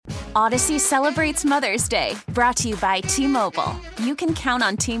Odyssey celebrates Mother's Day, brought to you by T-Mobile. You can count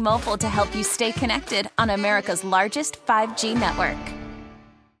on T-Mobile to help you stay connected on America's largest 5G network.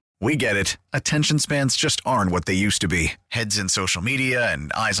 We get it. Attention spans just aren't what they used to be. Heads in social media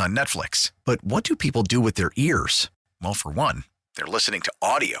and eyes on Netflix. But what do people do with their ears? Well, for one, they're listening to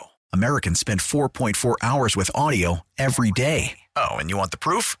audio. Americans spend 4.4 hours with audio every day. Oh, and you want the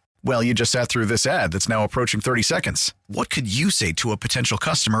proof? Well, you just sat through this ad that's now approaching 30 seconds. What could you say to a potential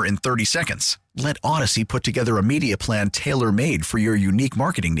customer in 30 seconds? Let Odyssey put together a media plan tailor-made for your unique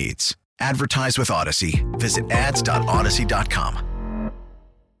marketing needs. Advertise with Odyssey. Visit ads.odyssey.com.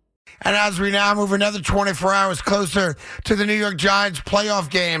 And as we now move another 24 hours closer to the New York Giants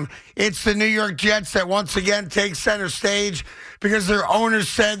playoff game, it's the New York Jets that once again take center stage because their owners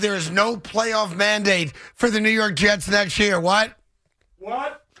said there is no playoff mandate for the New York Jets next year. What?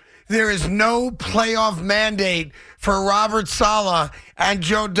 There is no playoff mandate for Robert Saleh and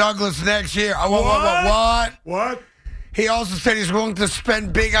Joe Douglas next year. What? He also said he's willing to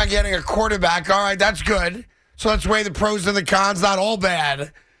spend big on getting a quarterback. All right, that's good. So let's weigh the pros and the cons. Not all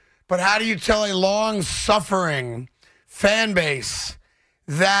bad. But how do you tell a long-suffering fan base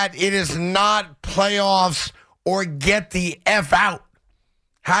that it is not playoffs or get the F out?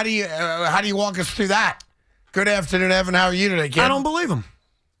 How do you walk us through that? Good afternoon, Evan. How are you today, kid? I don't believe him.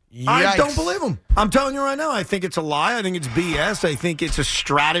 Yikes. I don't believe him. I'm telling you right now, I think it's a lie. I think it's BS. I think it's a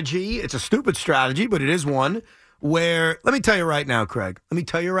strategy. It's a stupid strategy, but it is one where, let me tell you right now, Craig. Let me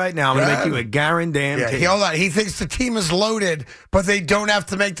tell you right now, I'm going to make you a guarantee. Hold on. He thinks the team is loaded, but they don't have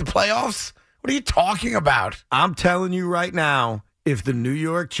to make the playoffs? What are you talking about? I'm telling you right now, if the New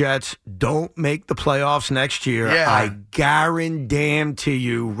York Jets don't make the playoffs next year, I guarantee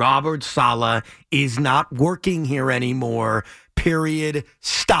you Robert Saleh is not working here anymore. Period.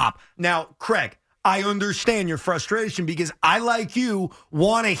 Stop. Now, Craig, I understand your frustration because I, like you,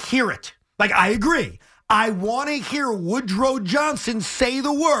 want to hear it. Like, I agree. I want to hear Woodrow Johnson say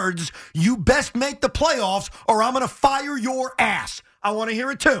the words, "You best make the playoffs or I'm going to fire your ass." I want to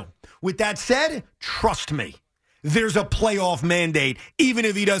hear it too. With that said, trust me, there's a playoff mandate. Even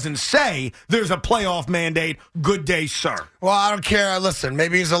if he doesn't say there's a playoff mandate, good day, sir. Well, I don't care. Listen,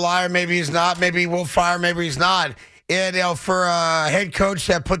 maybe he's a liar, maybe he's not. Maybe we'll fire, maybe he's not. And, for a head coach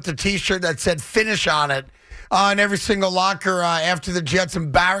that put the T-shirt that said finish on it in every single locker after the Jets'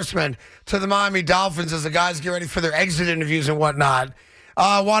 embarrassment to the Miami Dolphins as the guys get ready for their exit interviews and whatnot,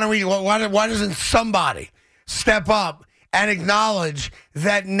 why doesn't somebody step up and acknowledge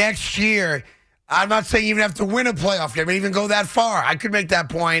that next year, I'm not saying you even have to win a playoff game, but even go that far. I could make that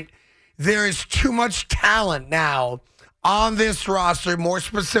point. There is too much talent now on this roster, more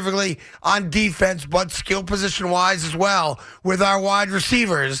specifically on defense, but skill position-wise as well, with our wide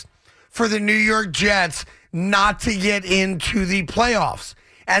receivers, for the New York Jets not to get into the playoffs.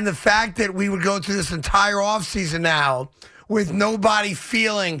 And the fact that we would go through this entire offseason now with nobody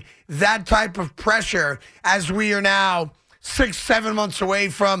feeling that type of pressure as we are now 6-7 months away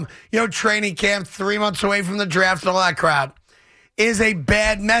from, training camp, 3 months away from the draft and all that crap, is a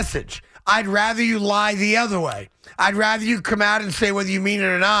bad message. I'd rather you lie the other way. I'd rather you come out and say whether you mean it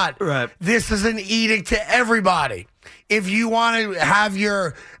or not. Right. This is an edict to everybody. If you want to have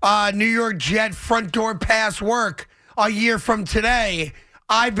your New York Jet front door pass work a year from today,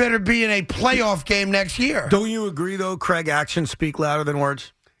 I better be in a playoff game next year. Don't you agree, though, Craig, actions speak louder than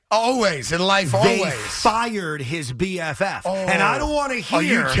words? Always. In life, always. They fired his BFF. And I don't want to hear. Are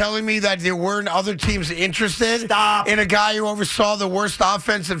you telling me that there weren't other teams interested in a guy who oversaw the worst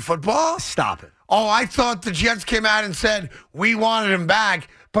offense in football? Stop it. Oh, I thought the Jets came out and said, we wanted him back,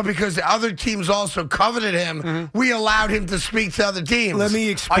 but because the other teams also coveted him, we allowed him to speak to other teams. Let me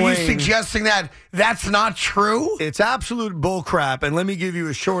explain. Are you suggesting that that's not true? It's absolute bullcrap, and let me give you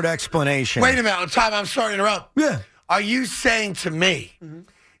a short explanation. Wait a minute. I'm sorry to interrupt. Yeah. Are you saying to me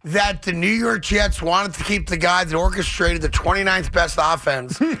that the New York Jets wanted to keep the guy that orchestrated the 29th best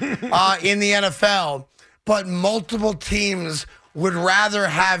offense in the NFL, but multiple teams would rather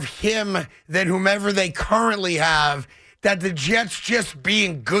have him than whomever they currently have, that the Jets, just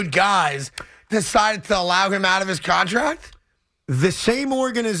being good guys, decided to allow him out of his contract? The same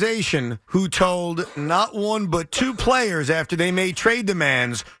organization who told not one but two players after they made trade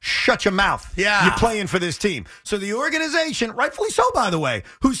demands, shut your mouth. Yeah. You're playing for this team. So the organization, rightfully so, by the way,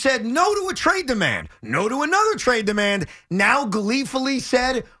 who said no to a trade demand, no to another trade demand, now gleefully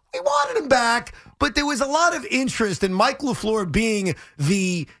said, we wanted him back, but there was a lot of interest in Mike LaFleur being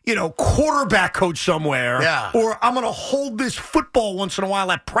the, quarterback coach somewhere. Yeah. Or I'm going to hold this football once in a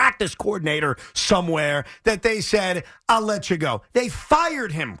while at practice coordinator somewhere, that they said, I'll let you go. They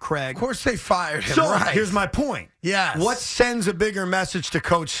fired him, Craig. Of course they fired him, So right. here's my point. Yes. What sends a bigger message to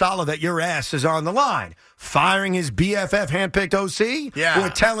Coach Saleh that your ass is on the line? Firing his BFF handpicked OC? Yeah. Or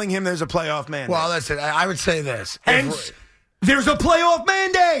telling him there's a playoff mandate? Well, listen, I would say this. Hence, there's a playoff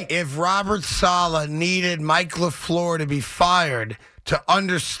mandate. If Robert Saleh needed Mike LaFleur to be fired to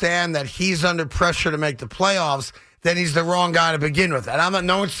understand that he's under pressure to make the playoffs, then he's the wrong guy to begin with. And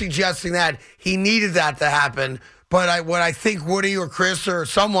no one's suggesting that he needed that to happen. But what I think Woody or Chris or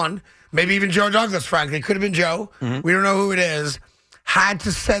someone, maybe even Joe Douglas, frankly, it could have been Joe, we don't know who it is, had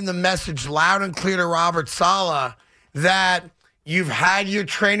to send the message loud and clear to Robert Saleh that you've had your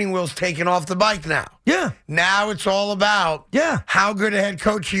training wheels taken off the bike now. Yeah. Now it's all about how good a head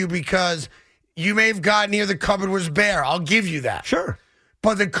coach are you, because you may have gotten here, the cupboard was bare. I'll give you that. Sure.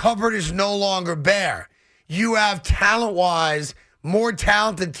 But the cupboard is no longer bare. You have talent-wise more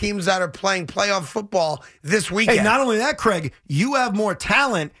talented teams that are playing playoff football this weekend. Hey, not only that, Craig, you have more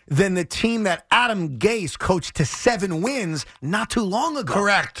talent than the team that Adam Gase coached to 7 wins not too long ago.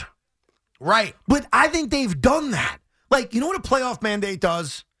 Correct. Right. But I think they've done that. Like, you know what a playoff mandate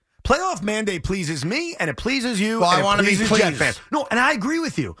does? Playoff mandate pleases me, and it pleases you. Well, and I want to be pleased. Jet fans. No, and I agree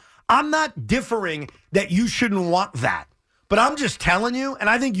with you. I'm not differing that you shouldn't want that. But I'm just telling you, and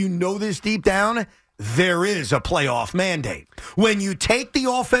I think you know this deep down, there is a playoff mandate. When you take the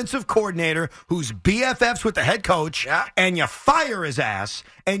offensive coordinator who's BFFs with the head coach and you fire his ass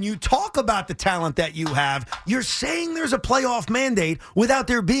and you talk about the talent that you have, you're saying there's a playoff mandate without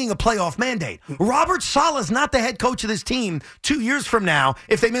there being a playoff mandate. Robert Saleh's not the head coach of this team 2 years from now.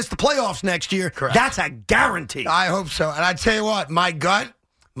 If they miss the playoffs next year, that's a guarantee. I hope so. And I tell you what, my gut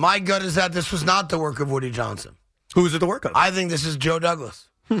is that this was not the work of Woody Johnson. Who is it the work of? I think this is Joe Douglas.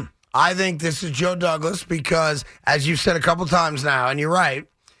 I think this is Joe Douglas because, as you've said a couple times now, and you're right,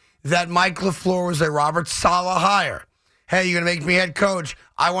 that Mike LaFleur was a Robert Saleh hire. Hey, you're going to make me head coach.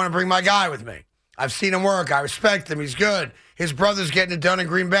 I want to bring my guy with me. I've seen him work. I respect him. He's good. His brother's getting it done in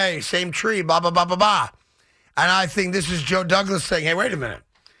Green Bay. Same tree, blah, blah, blah, blah, blah. And I think this is Joe Douglas saying, hey, wait a minute.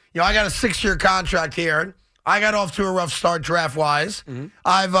 I got a 6-year contract here. I got off to a rough start draft-wise.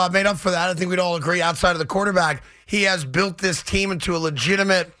 I've made up for that. I think we'd all agree outside of the quarterback. He has built this team into a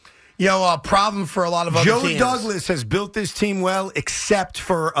legitimate problem for a lot of other teams. Joe Douglas has built this team well, except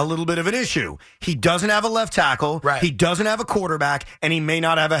for a little bit of an issue. He doesn't have a left tackle. Right. He doesn't have a quarterback, and he may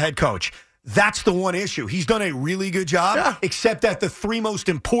not have a head coach. That's the one issue. He's done a really good job, except at the 3 most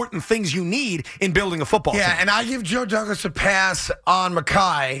important things you need in building a football team. Yeah, and I give Joe Douglas a pass on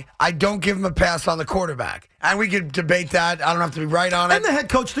Mackay. I don't give him a pass on the quarterback. And we could debate that. I don't have to be right on it. And the head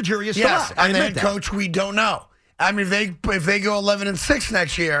coach, the jury is still out. And the head coach, we don't know. I mean, if they go 11-6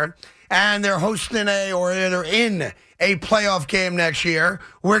 next year and they're hosting they're in a playoff game next year,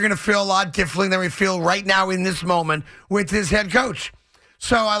 we're going to feel a lot differently than we feel right now in this moment with his head coach.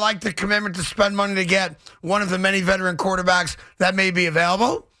 So I like the commitment to spend money to get one of the many veteran quarterbacks that may be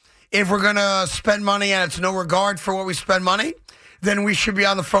available. If we're going to spend money and it's no regard for what we spend money, then we should be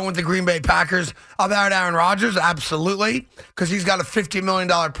on the phone with the Green Bay Packers about Aaron Rodgers, absolutely, because he's got a $50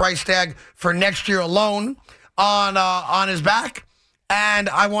 million price tag for next year alone on his back. And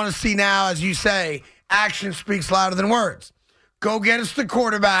I want to see now, as you say, action speaks louder than words. Go get us the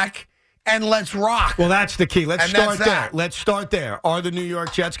quarterback, and let's rock. Well, that's the key. Let's start there. Are the New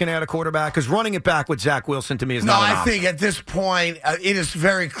York Jets going to add a quarterback? Because running it back with Zach Wilson, to me, is not an option. I think at this point, it is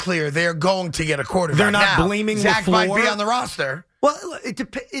very clear they're going to get a quarterback. They're not blaming Zach LaFleur. might be on the roster. Well, it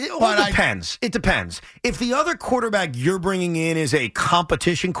depends. It depends. If the other quarterback you're bringing in is a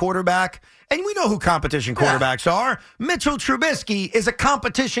competition quarterback, and we know who competition quarterbacks are, Mitchell Trubisky is a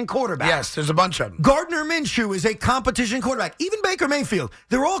competition quarterback. Yes, there's a bunch of them. Gardner Minshew is a competition quarterback. Even Baker Mayfield.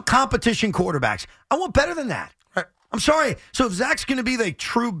 They're all competition quarterbacks. I want better than that. Right. I'm sorry. So if Zach's going to be the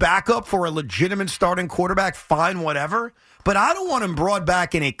true backup for a legitimate starting quarterback, fine, whatever. But I don't want him brought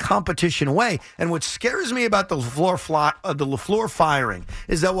back in a competition way. And what scares me about the LaFleur firing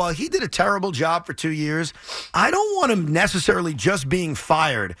is that while he did a terrible job for 2 years, I don't want him necessarily just being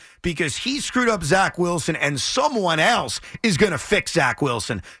fired because he screwed up Zach Wilson and someone else is going to fix Zach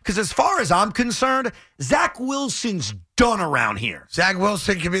Wilson. Because as far as I'm concerned, Zach Wilson's done around here. Zach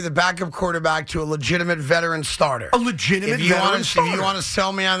Wilson can be the backup quarterback to a legitimate veteran starter. A legitimate veteran starter. If you want to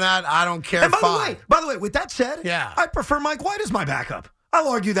sell me on that, I don't care. And by the way, with that said, I prefer Mike White as my backup. I'll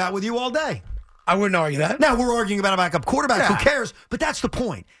argue that with you all day. I wouldn't argue that. Now, we're arguing about a backup quarterback. Yeah. Who cares? But that's the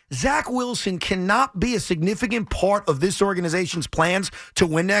point. Zach Wilson cannot be a significant part of this organization's plans to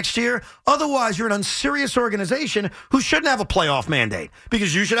win next year. Otherwise, you're an unserious organization who shouldn't have a playoff mandate.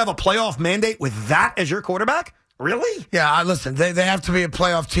 Because you should have a playoff mandate with that as your quarterback? Really? Yeah, listen, they have to be a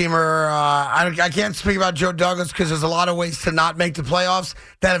playoff teamer. I can't speak about Joe Douglas because there's a lot of ways to not make the playoffs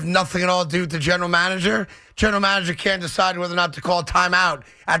that have nothing at all to do with the general manager. General manager can't decide whether or not to call timeout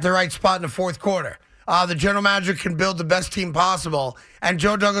at the right spot in the fourth quarter. The general manager can build the best team possible, and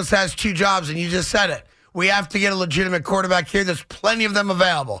Joe Douglas has 2 jobs, and you just said it. We have to get a legitimate quarterback here. There's plenty of them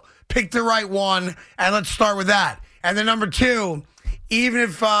available. Pick the right one, and let's start with that. And then number 2, even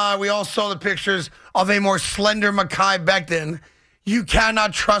if we all saw the pictures of a more slender Mekhi Becton, you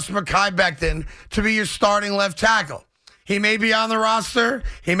cannot trust Mekhi Becton to be your starting left tackle. He may be on the roster.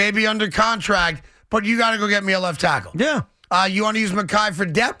 He may be under contract, but you got to go get me a left tackle. Yeah. You want to use Mekhi for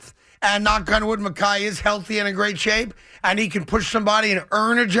depth, and knock on wood, Mekhi is healthy and in great shape, and he can push somebody and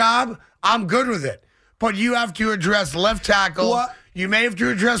earn a job. I'm good with it. But you have to address left tackle. What? You may have to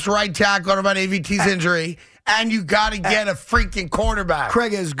address right tackle about AVT's injury. And you got to get a freaking quarterback.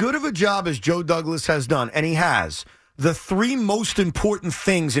 Craig, as good of a job as Joe Douglas has done, and he has, the 3 most important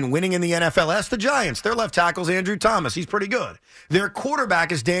things in winning in the NFL, ask the Giants. Their left tackle's Andrew Thomas. He's pretty good. Their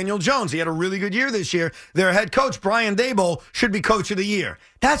quarterback is Daniel Jones. He had a really good year this year. Their head coach, Brian Daboll, should be coach of the year.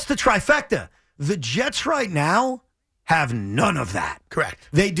 That's the trifecta. The Jets right now have none of that. Correct.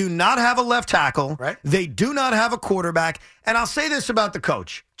 They do not have a left tackle. Right. They do not have a quarterback. And I'll say this about the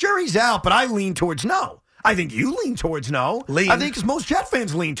coach. Jury's out, but I lean towards no. I think you lean towards no. I think most Jet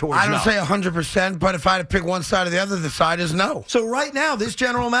fans lean towards no. I don't say 100%, but if I had to pick one side or the other, the side is no. So right now, this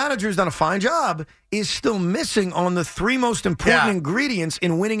general manager has done a fine job, is still missing on the 3 most important ingredients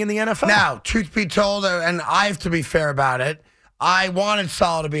in winning in the NFL. Now, truth be told, and I have to be fair about it, I wanted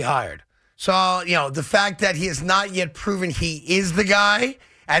Saleh to be hired. So, the fact that he has not yet proven he is the guy,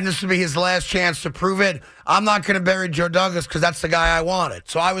 and this will be his last chance to prove it, I'm not going to bury Joe Douglas because that's the guy I wanted.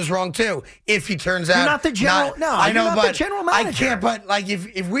 So I was wrong, too, if he turns out. You're not the general. I know, but the general manager. I can't, but like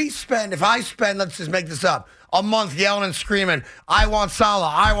if I spend, let's just make this up, a month yelling and screaming, I want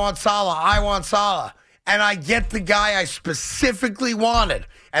Saleh, I want Saleh, I want Saleh, and I get the guy I specifically wanted,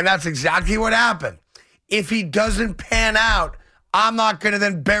 and that's exactly what happened. If he doesn't pan out, I'm not going to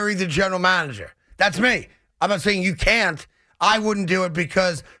then bury the general manager. That's me. I'm not saying you can't. I wouldn't do it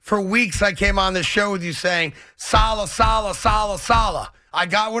because for weeks I came on this show with you saying, Saleh, Saleh, Saleh, Saleh. I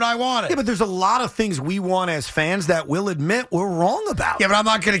got what I wanted. Yeah, but there's a lot of things we want as fans that we'll admit we're wrong about. Yeah, but I'm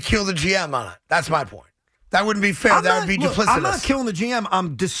not going to kill the GM on it. That's my point. That wouldn't be fair. That would be duplicitous. I'm not killing the GM.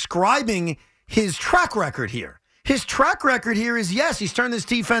 I'm describing his track record here. His track record here is, yes, he's turned this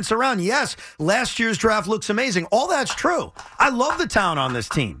defense around. Yes, last year's draft looks amazing. All that's true. I love the talent on this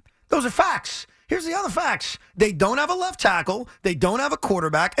team. Those are facts. Here's the other facts. They don't have a left tackle. They don't have a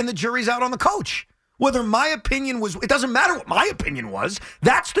quarterback, and the jury's out on the coach. Whether my opinion was, it doesn't matter what my opinion was.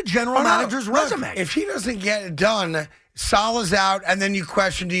 That's the general manager's resume. If he doesn't get it done, Saleh's out, and then you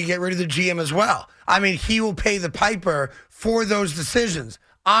question, do you get rid of the GM as well? I mean, he will pay the piper for those decisions.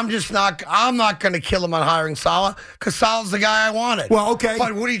 I'm not going to kill him on hiring Saleh because Saleh's the guy I wanted. Well, okay.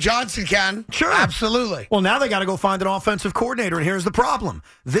 But Woody Johnson can. Sure. Absolutely. Well, now they got to go find an offensive coordinator, and here's the problem.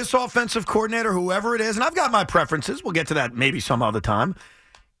 This offensive coordinator, whoever it is, and I've got my preferences. We'll get to that maybe some other time.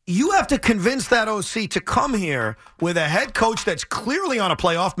 You have to convince that OC to come here with a head coach that's clearly on a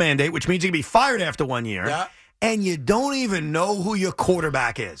playoff mandate, which means he can be fired after 1 year, and you don't even know who your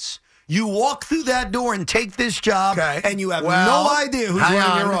quarterback is. You walk through that door and take this job, and you have no idea who's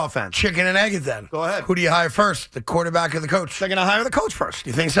running your offense. Chicken and egg it then. Go ahead. Who do you hire first, the quarterback or the coach? They're going to hire the coach first.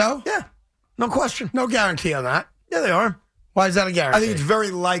 You think so? Yeah. No question. No guarantee on that. Yeah, they are. Why is that a guarantee? I think it's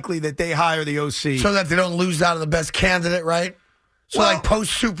very likely that they hire the OC. So that they don't lose out on the best candidate, right? So like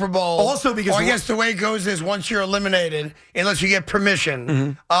post-Super Bowl. Also because... I guess the way it goes is once you're eliminated, unless you get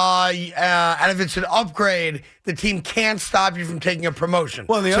permission, and if it's an upgrade, the team can't stop you from taking a promotion.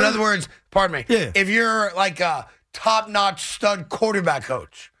 Well, in other words, pardon me, if you're like a top-notch stud quarterback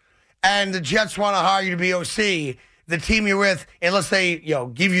coach and the Jets want to hire you to be OC, the team you're with, unless they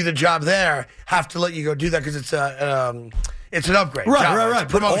give you the job there, have to let you go do that because it's it's an upgrade. Right.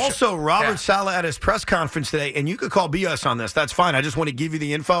 But also, Robert Saleh at his press conference today, and you could call BS on this. That's fine. I just want to give you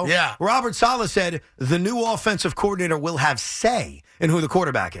the info. Yeah. Robert Saleh said the new offensive coordinator will have say in who the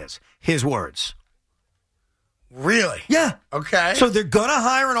quarterback is. His words. Really? Yeah. Okay. So they're going to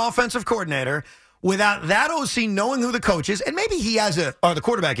hire an offensive coordinator without that OC knowing who the coach is, and maybe he has the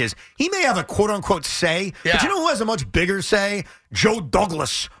quarterback is. He may have a quote-unquote say, but you know who has a much bigger say? Joe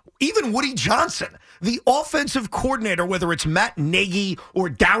Douglas. even Woody Johnson, the offensive coordinator, whether it's Matt Nagy or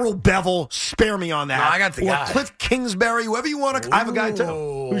Darrell Bevell, spare me on that. No, I got the guy. Or Cliff Kingsbury, whoever you want to. I have a guy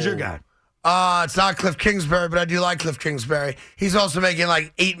too. Who's your guy? It's not Cliff Kingsbury, but I do like Cliff Kingsbury. He's also making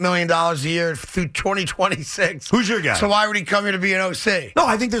like $8 million a year through 2026. Who's your guy? So why would he come here to be an OC? No,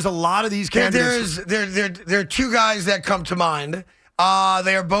 I think there's a lot of these candidates. There are two guys that come to mind.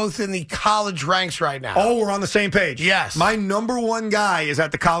 They are both in the college ranks right now. Oh, we're on the same page. Yes. My number one guy is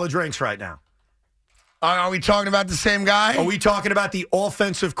at the college ranks right now. Are we talking about the same guy? Are we talking about the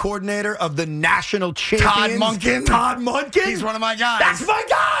offensive coordinator of the national champions? Todd Monken? Todd Monken? He's one of my guys. That's my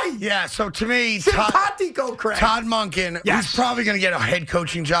guy! Yeah, so to me, Simpatico, Craig. Todd Monken, yes. He's probably going to get a head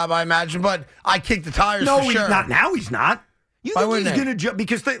coaching job, I imagine, but I kick the tires for sure. No, he's not. Now he's not. You Why think wouldn't he's going to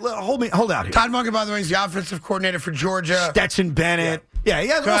because hold out here. Todd Monken, by the way, is the offensive coordinator for Georgia. Stetson Bennett. Yeah,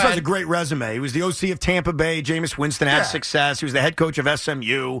 he also has a great resume. He was the OC of Tampa Bay. Jameis Winston had success. He was the head coach of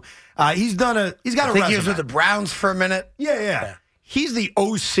SMU. He's got a resume. I think he was with the Browns for a minute. Yeah. He's the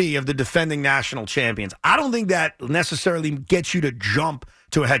OC of the defending national champions. I don't think that necessarily gets you to jump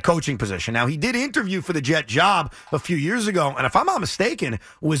to a head coaching position. Now, he did interview for the Jet job a few years ago, and if I'm not mistaken,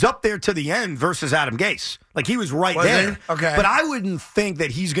 was up there to the end versus Adam Gase. Like, he was right there. Okay. But I wouldn't think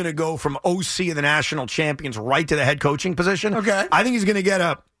that he's going to go from OC of the national champions right to the head coaching position. Okay. I think he's going to get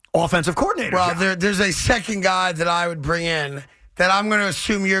a offensive coordinator job. There's a second guy that I would bring in that I'm going to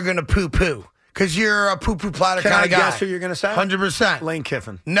assume you're going to poo-poo. Because you're a poo-poo platter kind of guy. Can I guess who you're going to say? 100%. Lane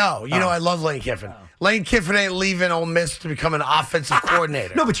Kiffin. No, you know I love Lane Kiffin. Lane Kiffin ain't leaving Ole Miss to become an offensive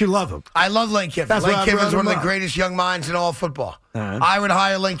coordinator. No, but you love him. I love Lane Kiffin. That's Lane Kiffin's one of the greatest young minds in all football. I would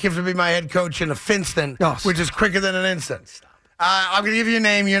hire Lane Kiffin to be my head coach in a Finston, which is quicker than an instant. I'm going to give you a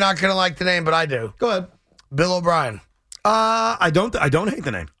name. You're not going to like the name, but I do. Go ahead. Bill O'Brien. I don't hate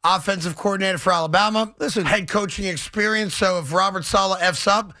the name. Offensive coordinator for Alabama. Listen, head coaching experience. So if Robert Saleh F's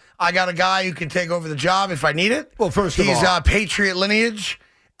up, I got a guy who can take over the job if I need it. Well, first of all, he's Patriot lineage,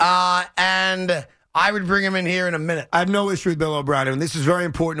 and I would bring him in here in a minute. I have no issue with Bill O'Brien, and this is very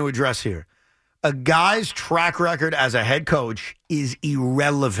important to address here. A guy's track record as a head coach is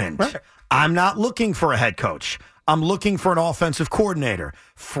irrelevant. Right. I'm not looking for a head coach. I'm looking for an offensive coordinator.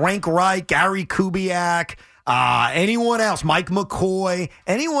 Frank Reich, Gary Kubiak, anyone else, Mike McCoy,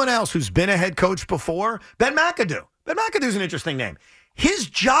 anyone else who's been a head coach before, Ben McAdoo. Ben McAdoo's an interesting name. His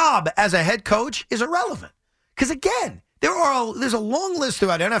job as a head coach is irrelevant. Because, again, there's a long list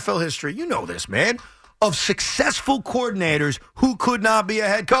throughout NFL history, you know this, man, of successful coordinators who could not be a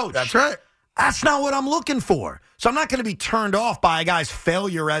head coach. That's right. That's not what I'm looking for. So I'm not going to be turned off by a guy's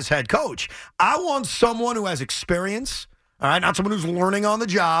failure as head coach. I want someone who has experience, all right, not someone who's learning on the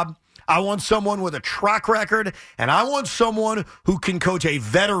job. I want someone with a track record, and I want someone who can coach a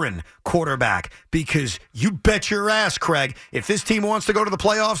veteran quarterback, because you bet your ass, Craig, if this team wants to go to the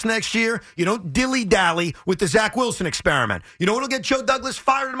playoffs next year, you don't dilly-dally with the Zach Wilson experiment. You know what will get Joe Douglas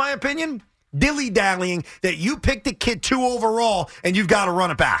fired, in my opinion? Dilly-dallying that you picked a kid 2 overall and you've got to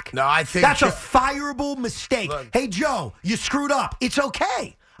run it back. No, I think that's a fireable mistake. Look, hey, Joe, you screwed up. It's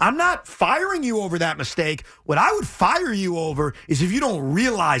okay. I'm not firing you over that mistake. What I would fire you over is if you don't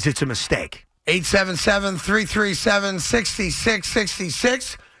realize it's a mistake.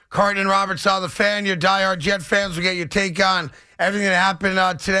 877-337-6666. Carton and Roberts on the Fan. Your diehard Jet fans will get your take on everything that happened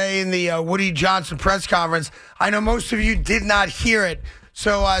today in the Woody Johnson press conference. I know most of you did not hear it.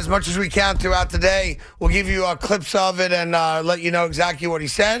 So as much as we can throughout the day, we'll give you clips of it and let you know exactly what he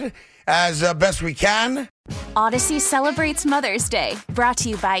said as best we can. Odyssey celebrates Mother's Day, brought to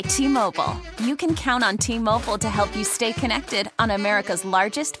you by T-Mobile. You can count on T-Mobile to help you stay connected on America's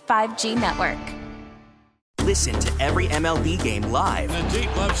largest 5G network. Listen to every MLB game live. In the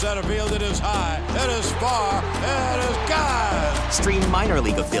deep left center field, it is high, it is far, it is gone. Stream minor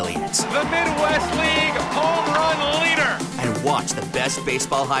league affiliates. The Midwest League home run leader. And watch the best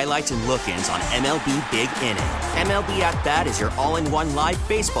baseball highlights and look-ins on MLB Big Inning. MLB At Bat is your all-in-one live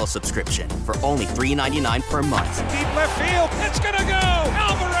baseball subscription for only $3.99 per month. Deep left field, it's gonna go.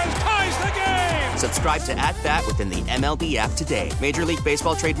 Alvarez ties the game. Subscribe to At Bat within the MLB app today. Major League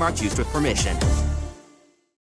Baseball trademarks used with permission.